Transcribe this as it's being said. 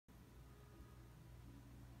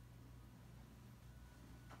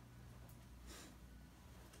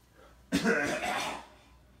I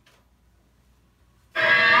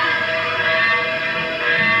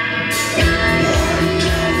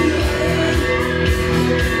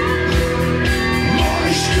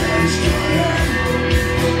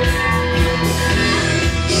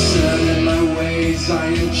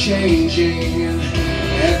am changing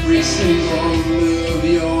every single move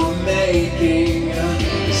you're making.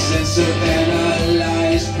 Sense of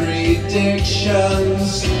analyzed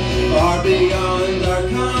predictions far beyond our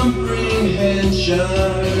comprehension.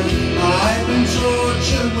 I've been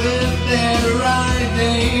tortured with their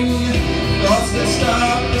writhing thoughts that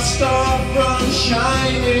stop the star from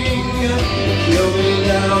shining. Kill me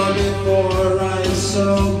now before I'm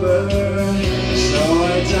sober, so I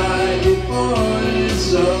die before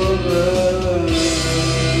it's over.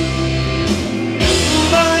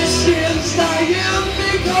 My skin's dying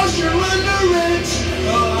because you're under it.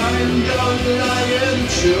 Oh, I'm done lying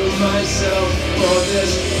to myself for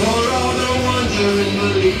this, for all the wonder and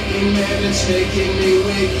believing, man, it's making me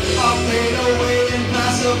weak. I'll fade away and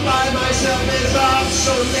pacify myself as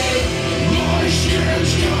obsolete. My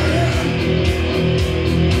skin's dying,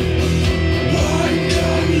 I'm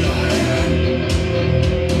done lying.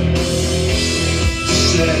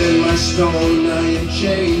 Set in my stone, I am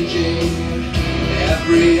changing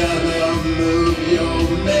every other move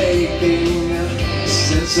you're making.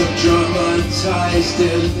 Sense of dramatized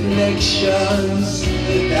inflictions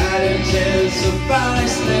that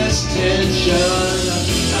intensifies this tension.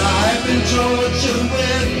 I've been tortured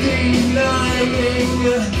with denying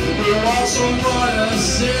the walls of water,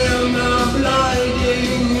 cinema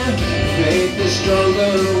blinding. Faith is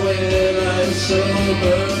stronger when I'm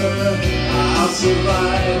sober. I'll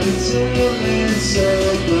survive until it's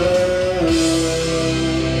over.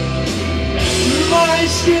 My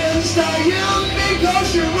skin's dying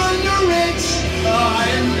because you're under it.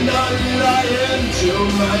 I'm not lying to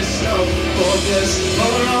myself for this,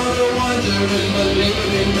 for all the wonder and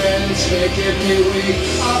believing, man, it's making me weak.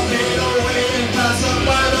 I'll fade away and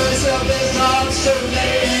pacify myself as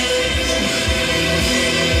obsolete.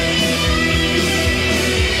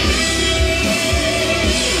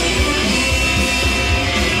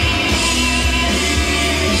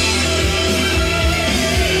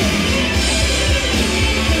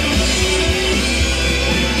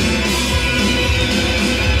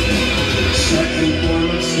 Second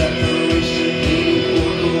form of separation, needing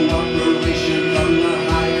for cooperation from the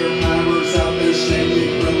higher powers out there,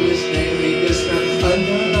 saving from this daily despair.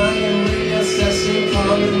 Underlying, reassessing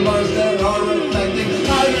common laws that are reflecting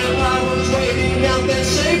higher powers waiting out there,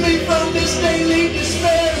 save me from this daily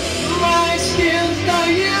despair. My skin's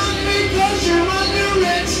dying because you're under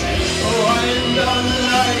it. Oh, I'm done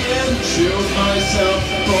lying to myself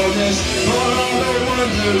for this, for all the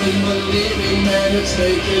wonder and believing, man, it's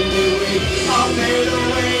making me weak. I'll fade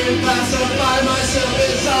away and pacify myself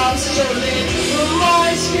as obsolete.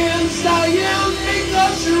 My skin's dying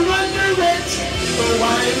because you're under it. Oh,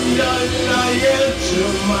 I'm done lying to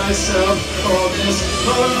myself for this,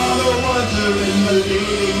 for all the wonder and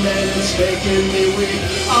believing, man, it's making me weak.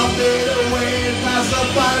 I'll fade away and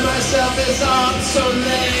pacify myself as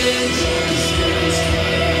obsolete.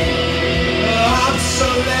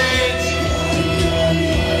 Obsolete.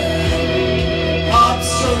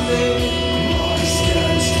 Obsolete.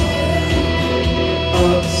 Obsolete.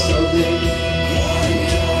 Obsolete.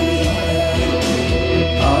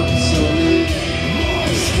 Obsolete.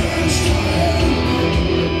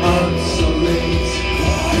 Obsolete.